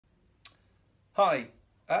Hi,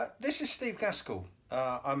 this is Steve Gaskell.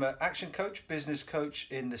 I'm an action coach, business coach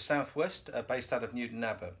in the Southwest, based out of Newton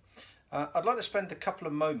Abbot. I'd like to spend a couple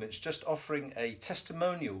of moments just offering a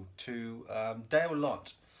testimonial to Dale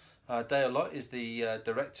Lott. Dale Lott is the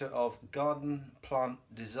Director of Garden Plant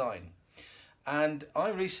Design. And I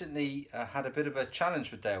recently had a bit of a challenge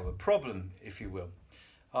with Dale, a problem, if you will.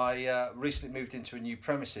 I recently moved into a new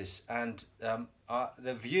premises, and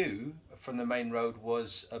the view from the main road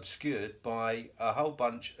was obscured by a whole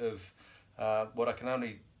bunch of what I can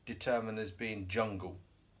only determine as being jungle.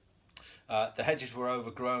 The hedges were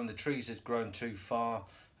overgrown, the trees had grown too far,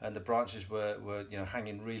 and the branches were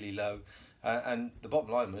hanging really low. And the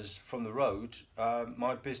bottom line was, from the road,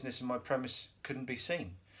 my business and my premise couldn't be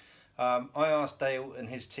seen. I asked Dale and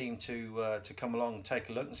his team to come along and take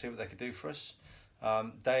a look and see what they could do for us.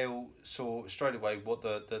 Dale saw straight away what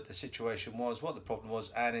the situation was, what the problem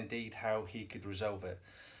was, and indeed how he could resolve it.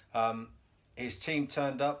 His team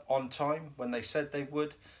turned up on time when they said they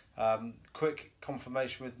would. Quick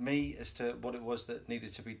confirmation with me as to what it was that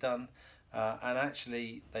needed to be done, and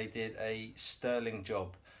actually they did a sterling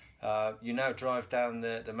job. You now drive down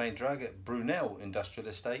the main drag at Brunel Industrial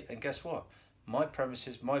Estate, and guess what? My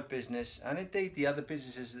premises, my business, and indeed the other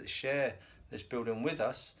businesses that share this building with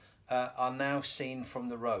us are now seen from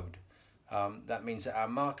the road. That means that our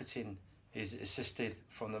marketing is assisted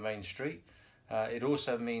from the main street. It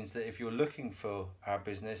also means that if you're looking for our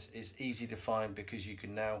business, it's easy to find because you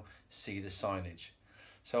can now see the signage.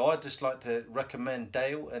 So I'd just like to recommend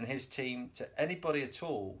Dale and his team to anybody at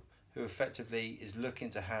all who effectively is looking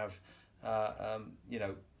to have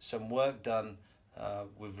some work done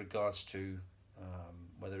with regards to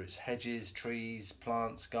whether it's hedges, trees,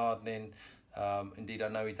 plants, gardening. Indeed, I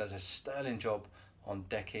know he does a sterling job on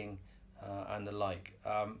decking and the like.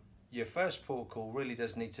 Your first port of call really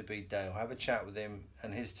does need to be Dale. Have a chat with him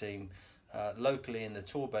and his team locally in the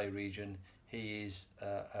Torbay region. He is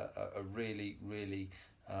a really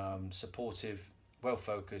supportive,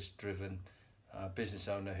 well-focused, driven business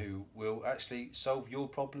owner who will actually solve your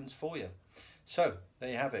problems for you. So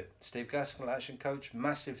there you have it. Steve Gaskell, Action Coach.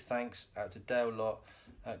 Massive thanks out to Dale Lott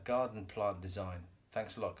at Garden Plant Design.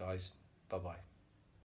 Thanks a lot, guys. Bye-bye.